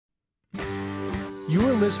You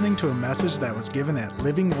are listening to a message that was given at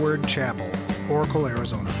Living Word Chapel, Oracle,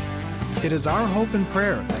 Arizona. It is our hope and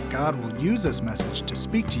prayer that God will use this message to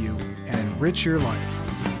speak to you and enrich your life.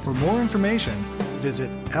 For more information, visit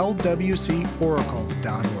lwcoracle.org.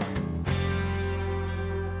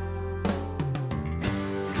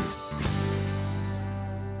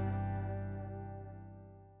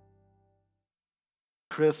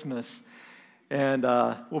 Christmas, and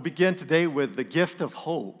we'll begin today with the gift of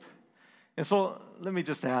hope. And so let me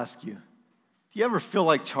just ask you, do you ever feel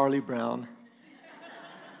like Charlie Brown?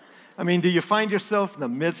 I mean, do you find yourself in the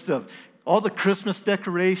midst of all the Christmas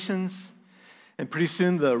decorations, and pretty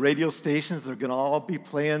soon the radio stations are going to all be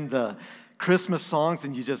playing the Christmas songs,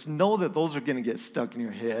 and you just know that those are going to get stuck in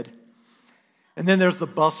your head. And then there's the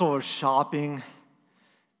bustle of shopping,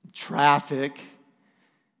 traffic,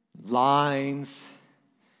 lines,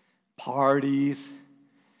 parties,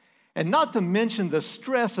 and not to mention the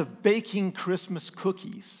stress of baking Christmas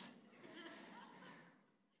cookies.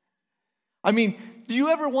 I mean, do you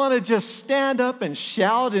ever want to just stand up and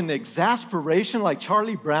shout in exasperation like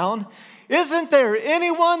Charlie Brown? Isn't there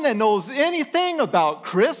anyone that knows anything about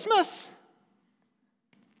Christmas?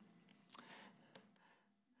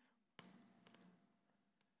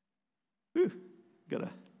 Gotta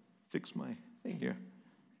fix my thing here.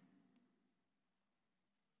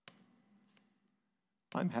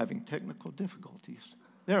 I'm having technical difficulties.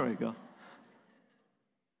 There we go.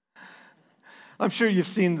 I'm sure you've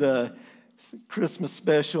seen the Christmas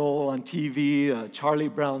special on TV, Charlie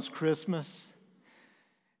Brown's Christmas.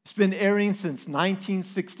 It's been airing since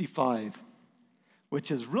 1965,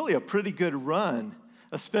 which is really a pretty good run,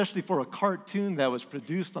 especially for a cartoon that was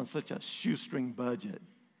produced on such a shoestring budget.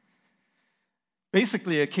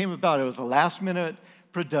 Basically, it was a last-minute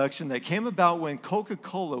production that came about when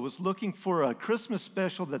Coca-Cola was looking for a Christmas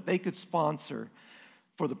special that they could sponsor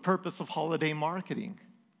for the purpose of holiday marketing.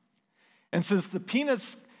 And since the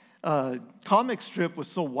Peanuts comic strip was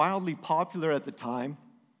so wildly popular at the time,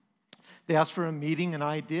 they asked for a meeting and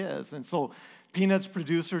ideas. And so Peanuts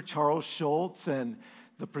producer Charles Schulz and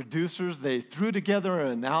the producers, they threw together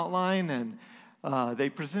an outline and they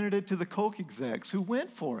presented it to the Coke execs who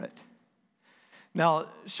went for it. Now,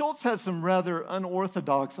 Schulz had some rather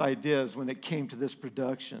unorthodox ideas when it came to this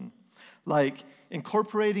production, like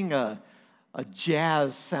incorporating a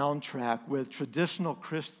jazz soundtrack with traditional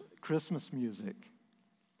Christmas music.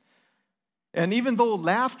 And even though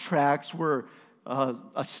laugh tracks were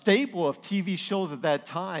a staple of TV shows at that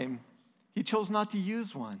time, he chose not to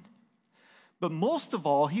use one. But most of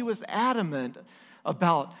all, he was adamant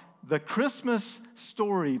about the Christmas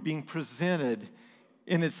story being presented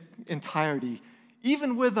in its entirety,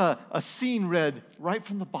 even with a scene read right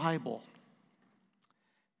from the Bible.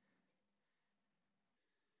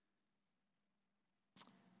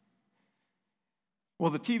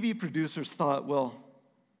 Well, the TV producers thought, well,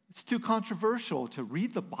 it's too controversial to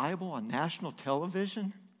read the Bible on national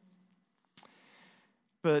television.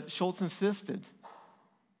 But Schulz insisted.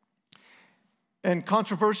 And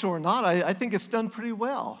controversial or not, I think it's done pretty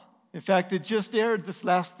well. In fact, it just aired this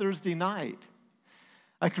last Thursday night.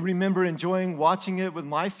 I can remember enjoying watching it with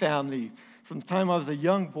my family from the time I was a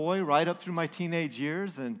young boy right up through my teenage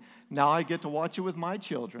years, and now I get to watch it with my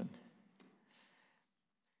children.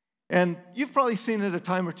 And you've probably seen it a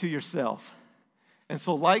time or two yourself. And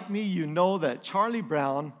so like me, you know that Charlie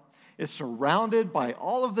Brown is surrounded by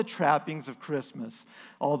all of the trappings of Christmas,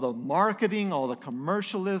 all the marketing, all the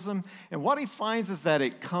commercialism, and what he finds is that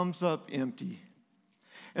it comes up empty.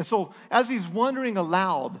 And so as he's wondering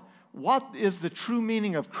aloud, what is the true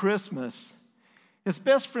meaning of Christmas? His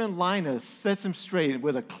best friend Linus sets him straight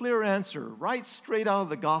with a clear answer, right straight out of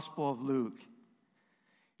the Gospel of Luke.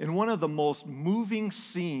 In one of the most moving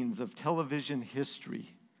scenes of television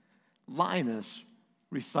history, Linus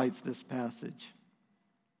recites this passage.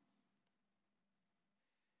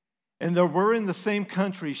 And there were in the same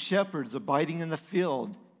country shepherds abiding in the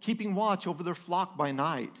field, keeping watch over their flock by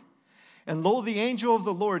night. And lo, the angel of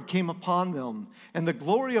the Lord came upon them, and the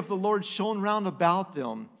glory of the Lord shone round about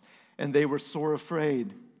them, and they were sore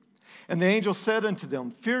afraid. And the angel said unto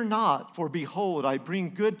them, Fear not, for behold, I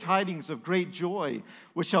bring good tidings of great joy,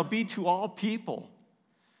 which shall be to all people.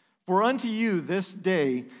 For unto you this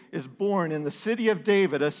day is born in the city of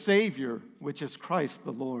David a Savior, which is Christ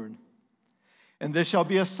the Lord. And this shall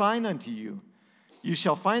be a sign unto you. You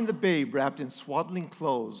shall find the babe wrapped in swaddling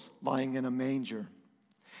clothes, lying in a manger.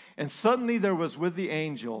 And suddenly there was with the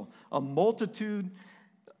angel a multitude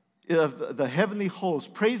of the heavenly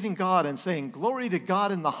host, praising God and saying, Glory to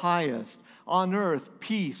God in the highest, on earth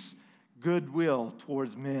peace, goodwill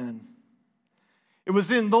towards men. It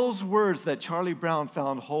was in those words that Charlie Brown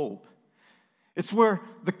found hope. It's where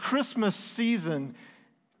the Christmas season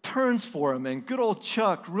turns for him, and good old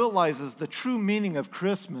Chuck realizes the true meaning of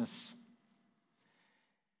Christmas.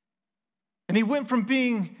 And he went from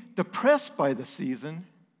being depressed by the season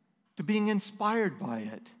to being inspired by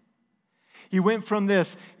it. He went from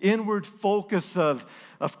this inward focus of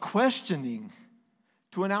questioning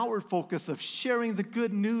to an outward focus of sharing the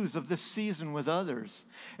good news of this season with others.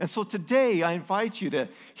 And so today, I invite you to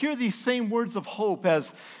hear these same words of hope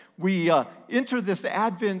as we enter this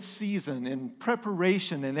Advent season in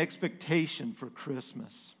preparation and expectation for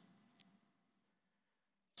Christmas.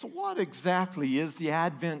 So what exactly is the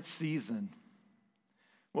Advent season?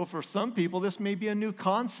 Well, for some people, this may be a new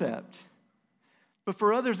concept. But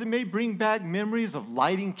for others, it may bring back memories of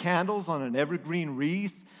lighting candles on an evergreen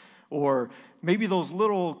wreath, or maybe those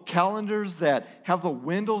little calendars that have the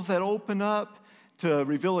windows that open up to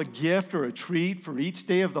reveal a gift or a treat for each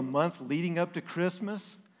day of the month leading up to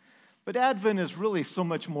Christmas. But Advent is really so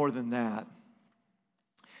much more than that.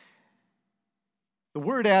 The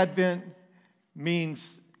word Advent means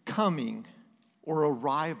coming or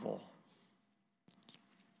arrival.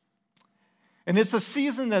 And it's a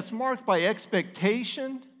season that's marked by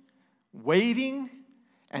expectation, waiting,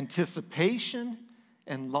 anticipation,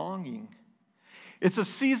 and longing. It's a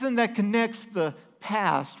season that connects the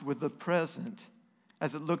past with the present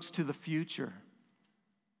as it looks to the future.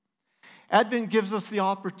 Advent gives us the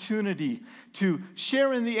opportunity to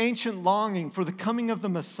share in the ancient longing for the coming of the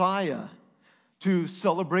Messiah, to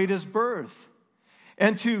celebrate his birth,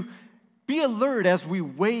 and to be alert as we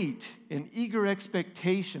wait in eager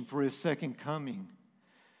expectation for his second coming,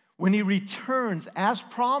 when he returns as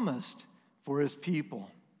promised for his people.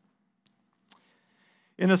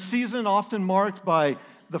 In a season often marked by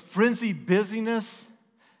the frenzied busyness,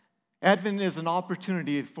 Advent is an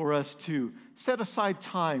opportunity for us to set aside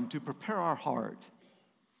time to prepare our heart,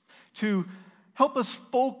 to help us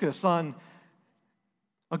focus on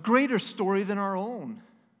a greater story than our own,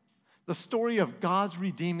 the story of God's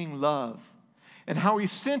redeeming love and how he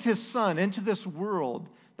sent his Son into this world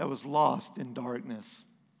that was lost in darkness.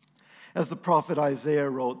 As the prophet Isaiah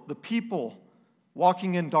wrote, the people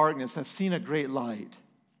walking in darkness have seen a great light.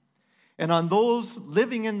 And on those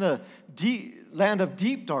living in the land of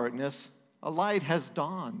deep darkness, a light has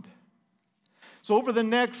dawned. So over the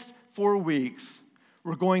next 4 weeks,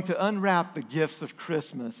 we're going to unwrap the gifts of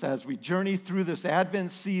Christmas as we journey through this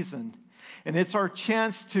Advent season. And it's our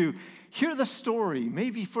chance to hear the story,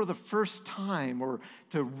 maybe for the first time, or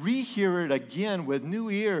to rehear it again with new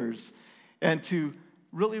ears, and to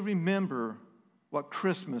really remember what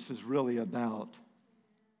Christmas is really about.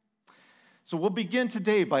 So we'll begin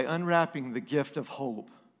today by unwrapping the gift of hope.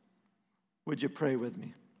 Would you pray with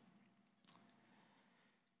me?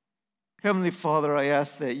 Heavenly Father, I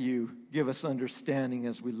ask that you give us understanding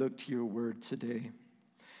as we look to your word today.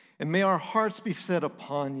 And may our hearts be set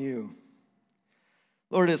upon you.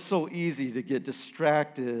 Lord, it's so easy to get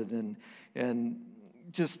distracted and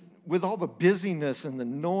just with all the busyness and the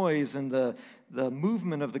noise and the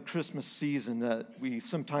movement of the Christmas season that we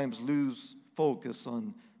sometimes lose focus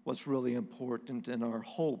on what's really important and our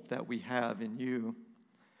hope that we have in you.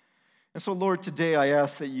 And so, Lord, today I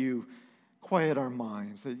ask that you quiet our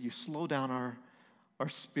minds, that you slow down our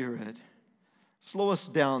spirit. Slow us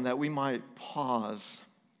down that we might pause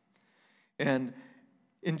and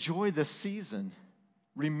enjoy this season,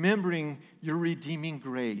 remembering your redeeming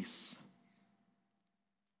grace.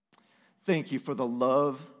 Thank you for the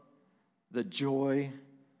love, the joy,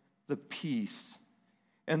 the peace,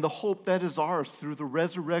 and the hope that is ours through the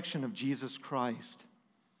resurrection of Jesus Christ.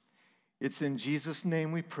 It's in Jesus'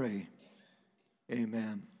 name we pray.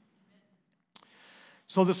 Amen.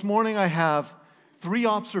 So this morning I have 3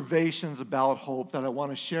 observations about hope that I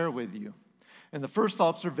want to share with you. And the first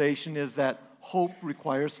observation is that hope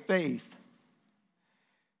requires faith.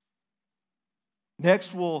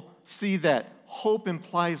 Next, we'll see that hope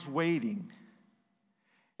implies waiting.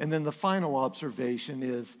 And then the final observation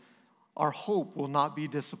is our hope will not be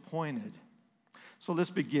disappointed. So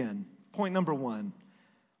let's begin. Point number 1,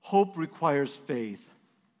 hope requires faith.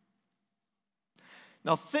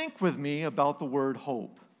 Now think with me about the word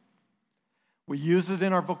hope. We use it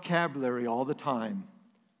in our vocabulary all the time.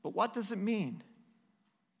 But what does it mean?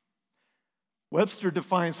 Webster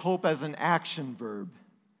defines hope as an action verb,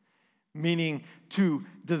 meaning to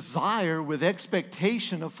desire with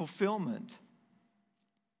expectation of fulfillment.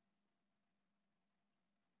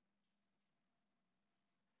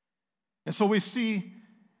 And so we see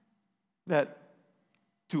that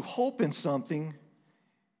to hope in something,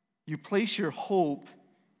 you place your hope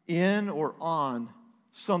in or on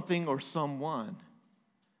something or someone.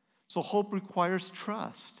 So hope requires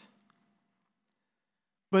trust.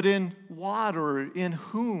 But in what or in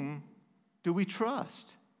whom do we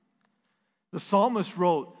trust? The psalmist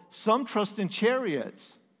wrote, "Some trust in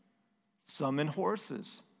chariots, some in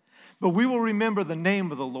horses. But we will remember the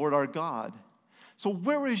name of the Lord our God." So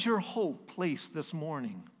where is your hope placed this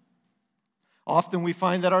morning? Often we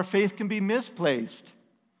find that our faith can be misplaced.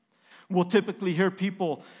 We'll typically hear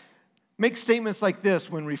people make statements like this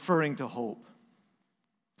when referring to hope.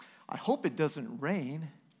 "I hope it doesn't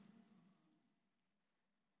rain.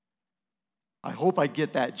 I hope I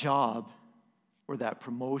get that job or that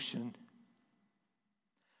promotion.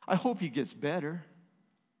 I hope he gets better.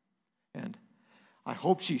 And I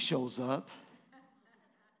hope she shows up.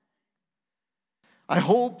 I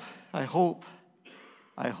hope.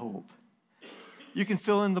 You can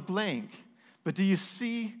fill in the blank, but do you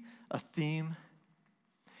see a theme?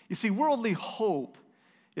 You see, worldly hope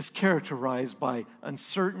is characterized by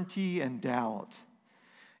uncertainty and doubt,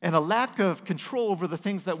 and a lack of control over the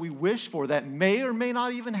things that we wish for that may or may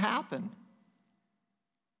not even happen.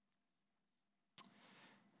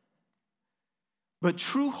 But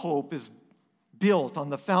true hope is built on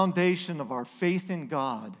the foundation of our faith in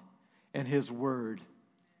God and His Word.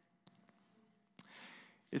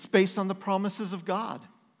 It's based on the promises of God.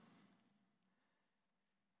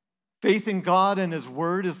 Faith in God and His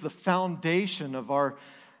Word is the foundation of our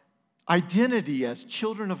identity as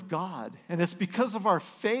children of God. And it's because of our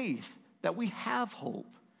faith that we have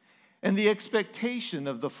hope and the expectation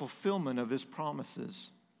of the fulfillment of His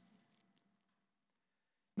promises.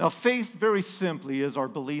 Now, faith, very simply, is our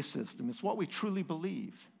belief system. It's what we truly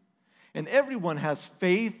believe. And everyone has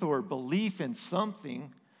faith or belief in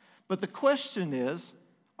something, but the question is,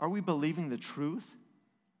 are we believing the truth?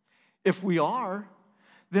 If we are,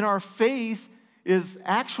 then our faith is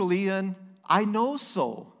actually an "I know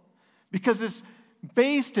so," because it's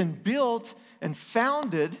based and built and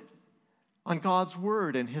founded on God's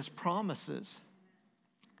Word and His promises.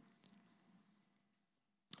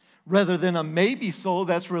 Rather than a maybe so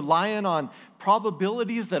that's reliant on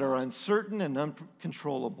probabilities that are uncertain and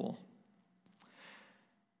uncontrollable.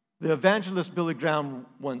 The evangelist Billy Graham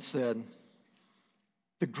once said,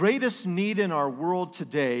 "The greatest need in our world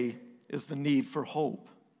today is the need for hope.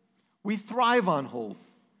 We thrive on hope.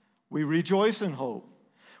 We rejoice in hope.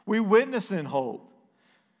 We witness in hope.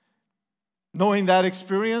 Knowing that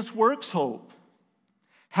experience works hope.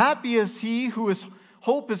 Happy is he whose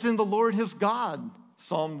hope is in the Lord his God."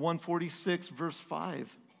 Psalm 146, verse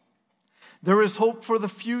 5. There is hope for the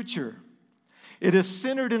future. It is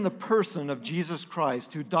centered in the person of Jesus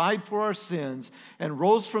Christ, who died for our sins and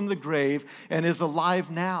rose from the grave and is alive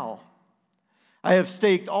now. I have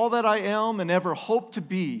staked all that I am and ever hope to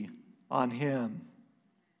be on Him.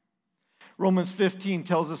 Romans 15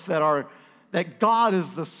 tells us that God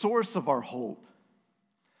is the source of our hope.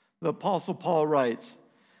 The Apostle Paul writes,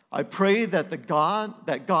 "I pray that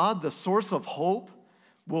God, the source of hope,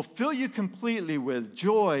 will fill you completely with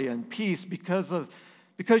joy and peace because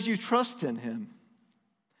you trust in Him.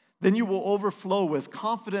 Then you will overflow with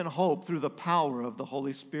confident hope through the power of the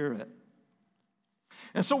Holy Spirit."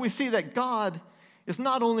 And so we see that God is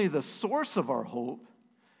not only the source of our hope,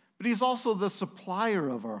 but He's also the supplier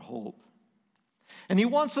of our hope. And He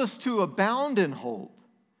wants us to abound in hope,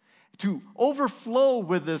 to overflow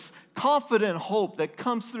with this confident hope that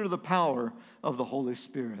comes through the power of the Holy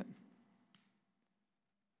Spirit.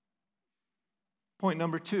 Point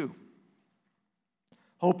number 2,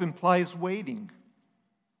 hope implies waiting.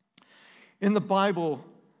 In the Bible,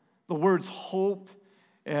 the words hope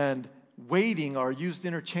and waiting are used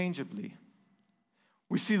interchangeably.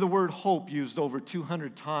 We see the word hope used over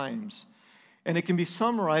 200 times, and it can be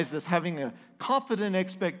summarized as having a confident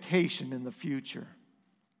expectation in the future.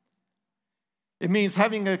 It means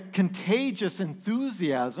having a contagious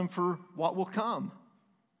enthusiasm for what will come.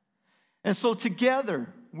 And so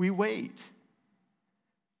together we wait.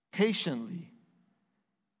 Patiently,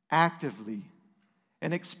 actively,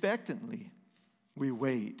 and expectantly, we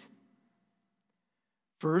wait.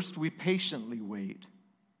 First, we patiently wait.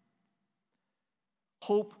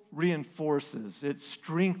 Hope reinforces, it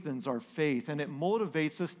strengthens our faith, and it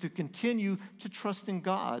motivates us to continue to trust in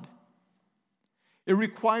God. It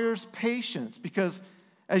requires patience because,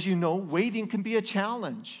 as you know, waiting can be a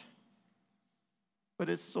challenge, but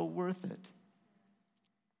it's so worth it.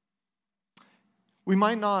 We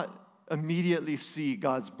might not immediately see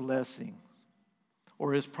God's blessing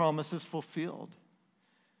or His promises fulfilled,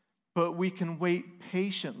 but we can wait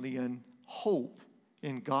patiently and hope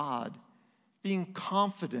in God, being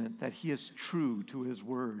confident that He is true to His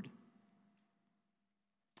word.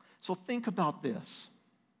 So think about this.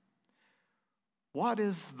 What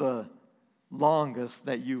is the longest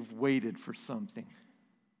that you've waited for something?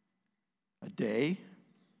 A day?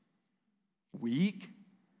 Week?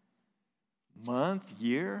 Month?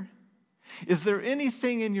 Year? Is there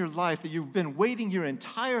anything in your life that you've been waiting your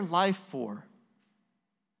entire life for?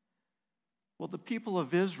 Well, the people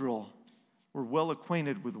of Israel were well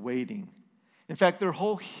acquainted with waiting. In fact, their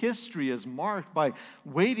whole history is marked by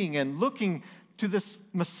waiting and looking to this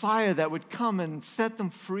Messiah that would come and set them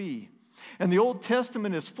free. And the Old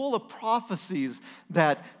Testament is full of prophecies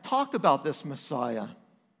that talk about this Messiah.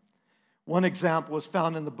 One example is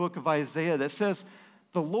found in the book of Isaiah that says,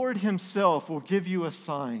 "The Lord himself will give you a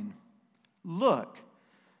sign. Look,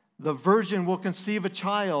 the virgin will conceive a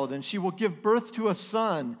child, and she will give birth to a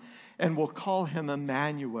son, and will call him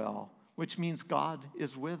Emmanuel," which means God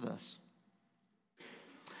is with us.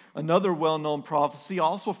 Another well-known prophecy,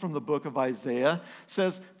 also from the book of Isaiah,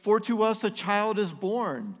 says, "For to us a child is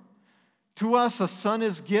born, to us a son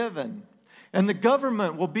is given, and the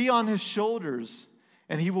government will be on his shoulders,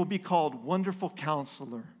 and he will be called Wonderful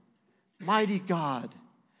Counselor, Mighty God,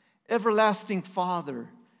 Everlasting Father,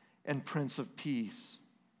 and Prince of Peace."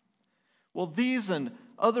 Well, these and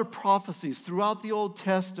other prophecies throughout the Old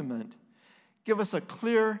Testament give us a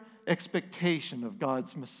clear expectation of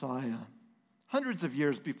God's Messiah, hundreds of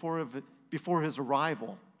years before his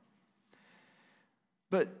arrival.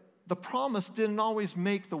 But the promise didn't always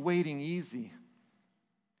make the waiting easy.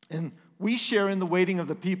 And we share in the waiting of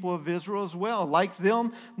the people of Israel as well. Like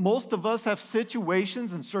them, most of us have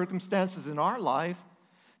situations and circumstances in our life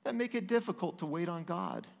that make it difficult to wait on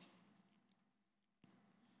God.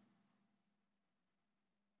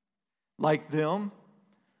 Like them,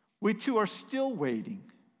 we too are still waiting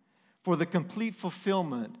for the complete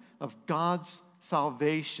fulfillment of God's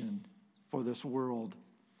salvation for this world.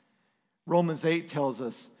 Romans 8 tells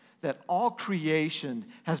us that all creation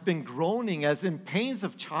has been groaning as in pains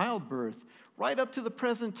of childbirth right up to the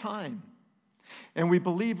present time. And we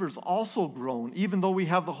believers also groan, even though we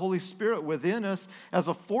have the Holy Spirit within us as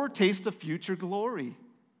a foretaste of future glory.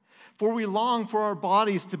 For we long for our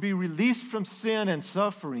bodies to be released from sin and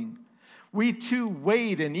suffering. We too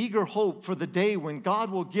wait in eager hope for the day when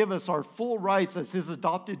God will give us our full rights as his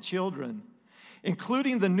adopted children,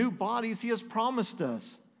 including the new bodies he has promised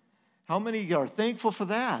us. How many are thankful for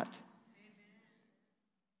that?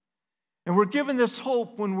 And we're given this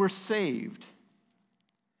hope when we're saved.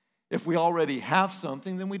 If we already have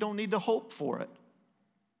something, then we don't need to hope for it.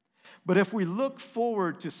 But if we look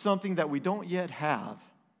forward to something that we don't yet have,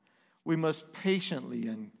 we must patiently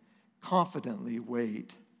and confidently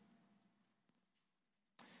wait.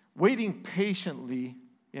 Waiting patiently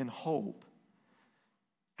in hope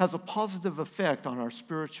has a positive effect on our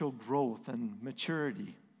spiritual growth and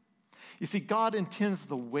maturity. You see, God intends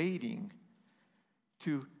the waiting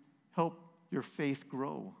to help your faith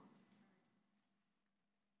grow.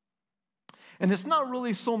 And it's not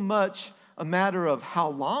really so much a matter of how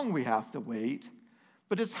long we have to wait,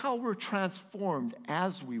 but it's how we're transformed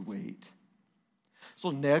as we wait.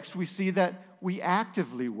 So next we see that we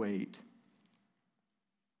actively wait.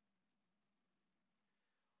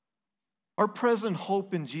 Our present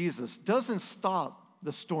hope in Jesus doesn't stop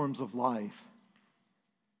the storms of life.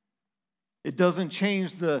 It doesn't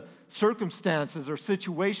change the circumstances or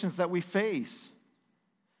situations that we face.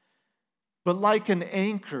 But like an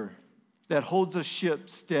anchor that holds a ship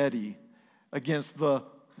steady against the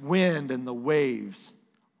wind and the waves,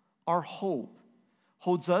 our hope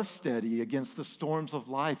holds us steady against the storms of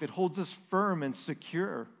life. It holds us firm and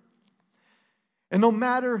secure. And no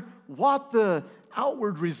matter what the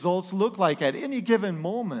outward results look like at any given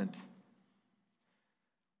moment,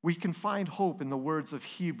 we can find hope in the words of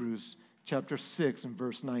Hebrews chapter 6 and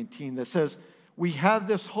verse 19 that says, "We have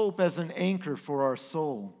this hope as an anchor for our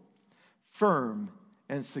soul, firm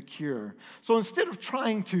and secure." So instead of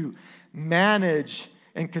trying to manage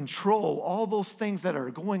and control all those things that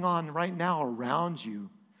are going on right now around you,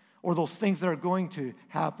 or those things that are going to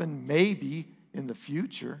happen maybe in the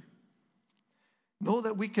future, know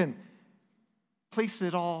that we can place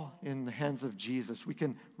it all in the hands of Jesus. We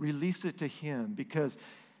can release it to him because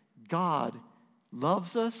God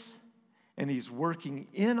loves us and he's working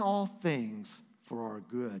in all things for our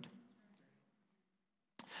good.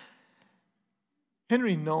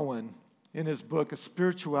 Henry Nouwen, in his book, A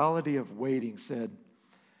Spirituality of Waiting, said,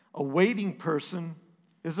 "A waiting person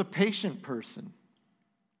is a patient person."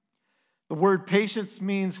 The word patience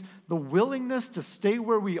means the willingness to stay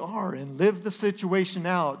where we are and live the situation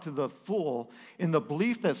out to the full in the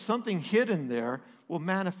belief that something hidden there will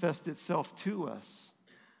manifest itself to us.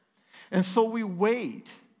 And so we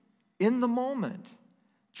wait in the moment,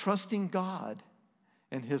 trusting God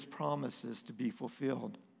and his promises to be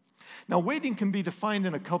fulfilled. Now, waiting can be defined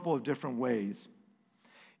in a couple of different ways.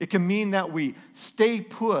 It can mean that we stay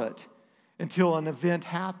put until an event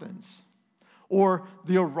happens, or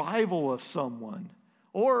the arrival of someone,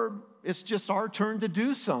 or it's just our turn to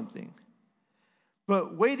do something.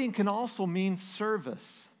 But waiting can also mean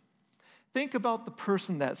service. Think about the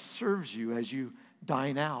person that serves you as you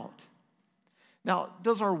dine out. Now,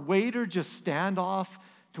 does our waiter just stand off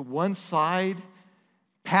to one side,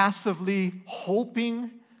 passively hoping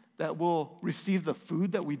that we'll receive the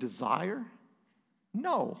food that we desire?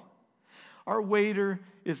 No. Our waiter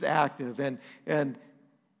is active, and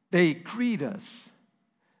they greet us.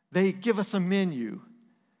 They give us a menu.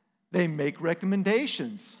 They make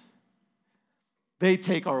recommendations. They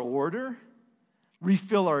take our order,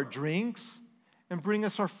 refill our drinks, and bring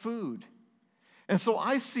us our food. And so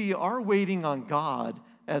I see our waiting on God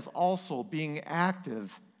as also being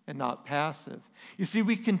active and not passive. You see,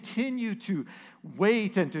 we continue to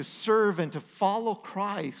wait and to serve and to follow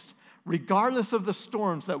Christ regardless of the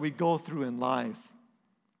storms that we go through in life.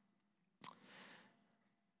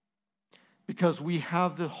 Because we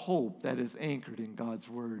have the hope that is anchored in God's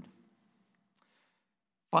Word.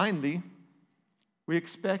 Finally, we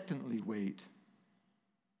expectantly wait.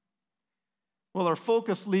 Well, our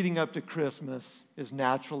focus leading up to Christmas is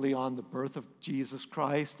naturally on the birth of Jesus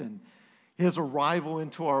Christ and his arrival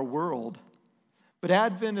into our world. But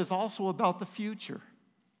Advent is also about the future.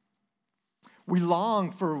 We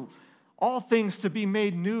long for all things to be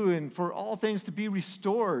made new and for all things to be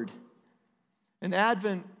restored. And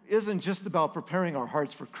Advent isn't just about preparing our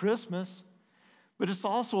hearts for Christmas, but it's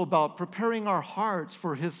also about preparing our hearts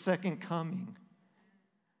for his second coming.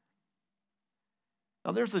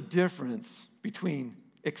 Now, there's a difference between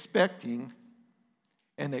expecting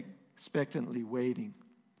and expectantly waiting.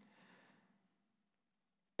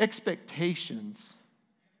 Expectations,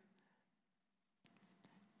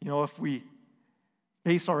 if we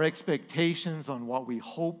base our expectations on what we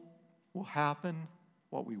hope will happen,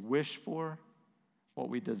 what we wish for, what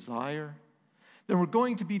we desire, then we're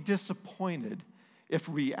going to be disappointed if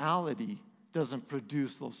reality doesn't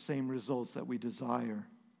produce those same results that we desire.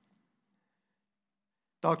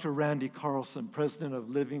 Dr. Randy Carlson, president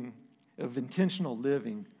of Intentional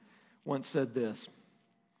Living, once said this: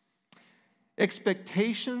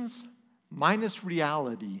 expectations minus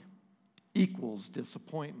reality equals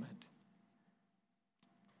disappointment.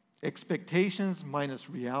 Expectations minus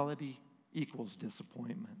reality equals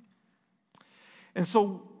disappointment. And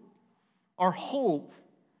so our hope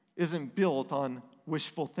isn't built on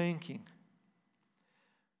wishful thinking,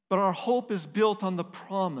 but our hope is built on the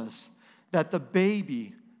promise that the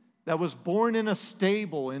baby that was born in a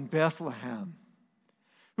stable in Bethlehem,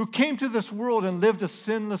 who came to this world and lived a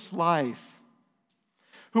sinless life,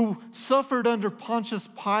 who suffered under Pontius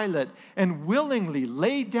Pilate and willingly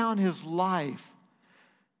laid down his life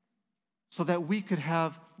so that we could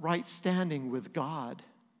have right standing with God,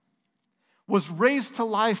 was raised to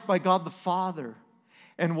life by God the Father,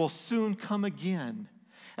 and will soon come again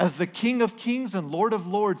as the King of Kings and Lord of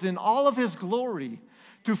Lords in all of his glory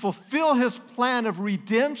to fulfill his plan of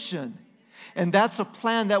redemption. And that's a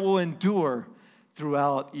plan that will endure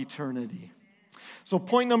throughout eternity. So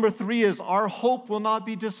point number 3 is our hope will not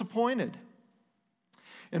be disappointed.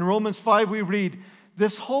 In Romans 5 we read,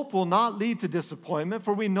 this hope will not lead to disappointment,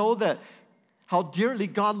 for we know that how dearly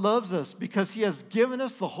God loves us because he has given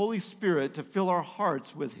us the Holy Spirit to fill our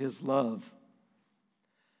hearts with his love.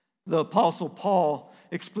 The Apostle Paul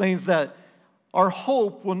explains that our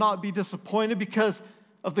hope will not be disappointed because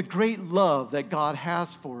of the great love that God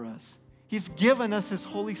has for us. He's given us his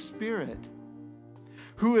Holy Spirit,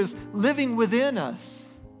 who is living within us,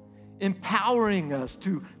 empowering us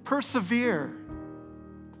to persevere,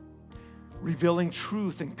 revealing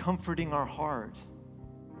truth and comforting our heart.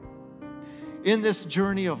 In this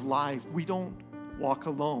journey of life, we don't walk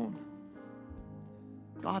alone.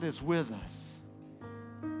 God is with us.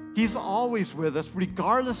 He's always with us,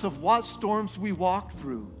 regardless of what storms we walk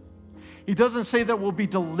through. He doesn't say that we'll be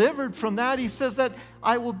delivered from that. He says that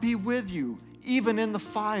I will be with you, even in the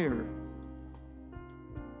fire.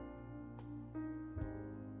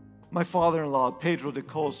 My father-in-law, Pedro de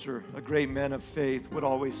Colster, a great man of faith, would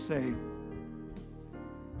always say,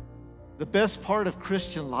 the best part of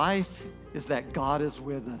Christian life is that God is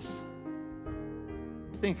with us.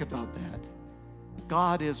 Think about that.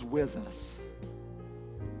 God is with us.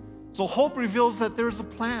 So hope reveals that there's a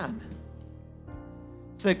plan.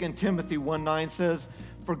 2 Timothy 1:9 says,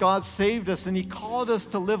 for God saved us and he called us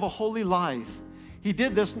to live a holy life. He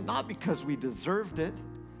did this not because we deserved it,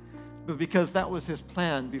 but because that was his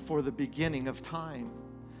plan before the beginning of time,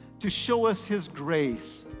 to show us his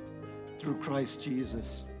grace through Christ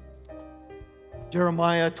Jesus.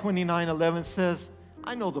 Jeremiah 29:11 says,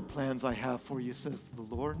 I know the plans I have for you, says the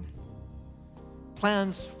Lord.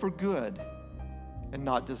 Plans for good and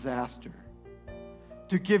not disaster,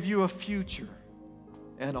 to give you a future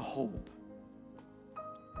and a hope.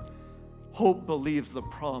 Hope believes the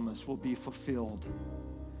promise will be fulfilled.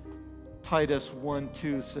 Titus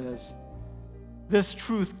 1:2 says, this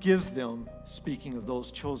truth gives them, speaking of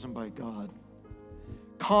those chosen by God,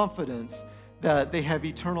 confidence that they have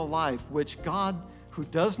eternal life, which God, who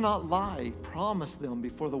does not lie, promised them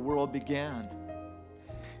before the world began.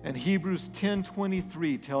 And Hebrews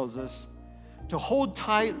 10:23 tells us to hold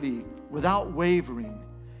tightly without wavering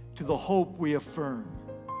to the hope we affirm.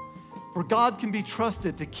 For God can be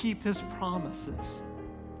trusted to keep his promises.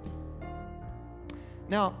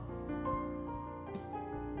 Now,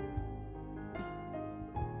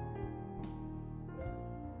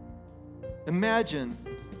 imagine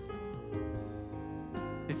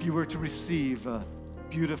if you were to receive a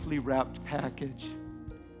beautifully wrapped package,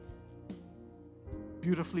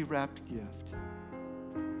 beautifully wrapped gift.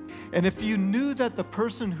 And if you knew that the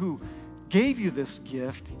person who gave you this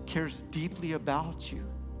gift cares deeply about you,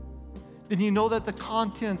 then you know that the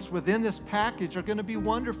contents within this package are going to be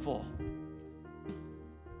wonderful.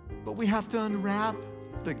 But we have to unwrap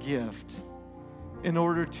the gift in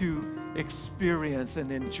order to experience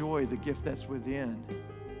and enjoy the gift that's within.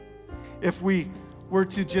 If we were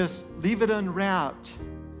to just leave it unwrapped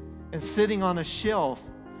and sitting on a shelf,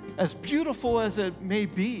 as beautiful as it may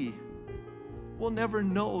be, we'll never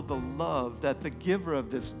know the love that the giver of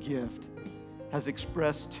this gift has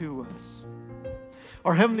expressed to us.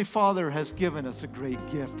 Our Heavenly Father has given us a great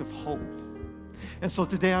gift of hope. And so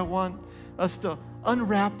today I want us to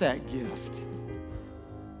unwrap that gift.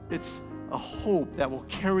 It's a hope that will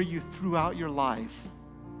carry you throughout your life,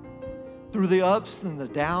 through the ups and the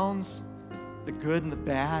downs, the good and the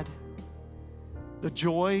bad, the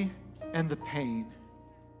joy and the pain.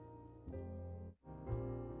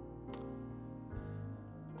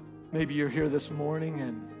 Maybe you're here this morning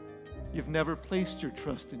and you've never placed your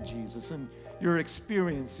trust in Jesus, and you're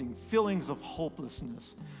experiencing feelings of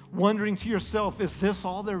hopelessness, wondering to yourself, is this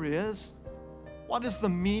all there is? What is the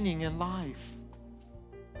meaning in life?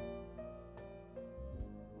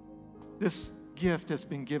 This gift has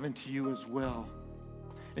been given to you as well.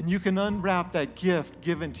 And you can unwrap that gift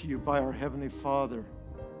given to you by our Heavenly Father.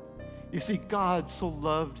 You see, God so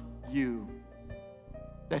loved you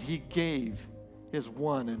that he gave his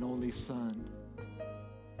one and only Son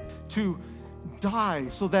to die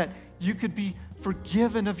so that you could be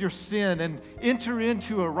forgiven of your sin and enter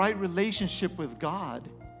into a right relationship with God.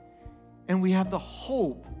 And we have the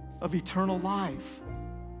hope of eternal life.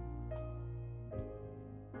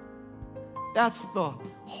 That's the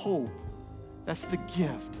hope. That's the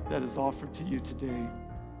gift that is offered to you today.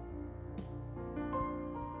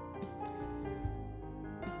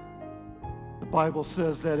 The Bible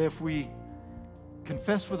says that if we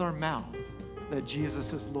confess with our mouth that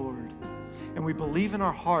Jesus is Lord, and we believe in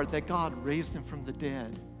our heart that God raised him from the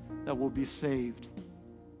dead, that we'll be saved.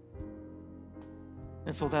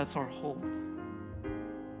 And so that's our hope.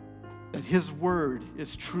 That his word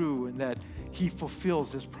is true and that he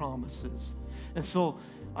fulfills his promises. And so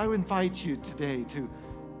I would invite you today to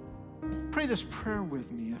pray this prayer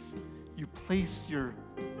with me if you place your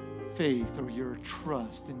faith or your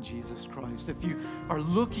trust in Jesus Christ. If you are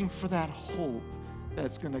looking for that hope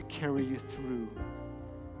that's going to carry you through,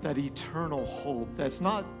 that eternal hope that's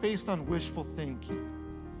not based on wishful thinking,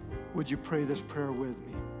 would you pray this prayer with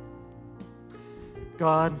me?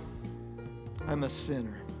 God, I'm a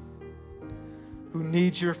sinner who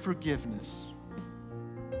needs your forgiveness.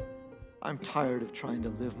 I'm tired of trying to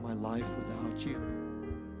live my life without you.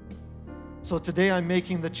 So today I'm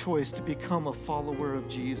making the choice to become a follower of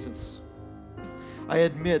Jesus. I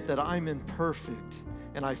admit that I'm imperfect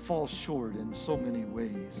and I fall short in so many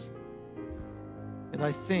ways. And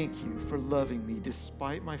I thank you for loving me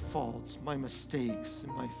despite my faults, my mistakes,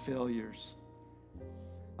 and my failures.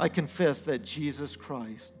 I confess that Jesus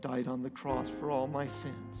Christ died on the cross for all my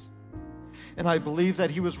sins. And I believe that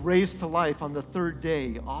he was raised to life on the third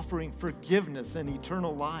day, offering forgiveness and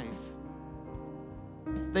eternal life.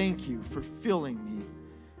 Thank you for filling me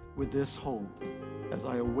with this hope as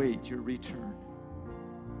I await your return.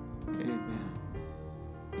 Amen.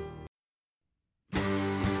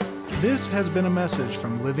 This has been a message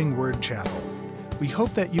from Living Word Chapel. We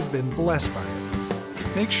hope that you've been blessed by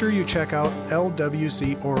it. Make sure you check out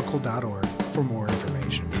lwcoracle.org for more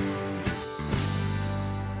information.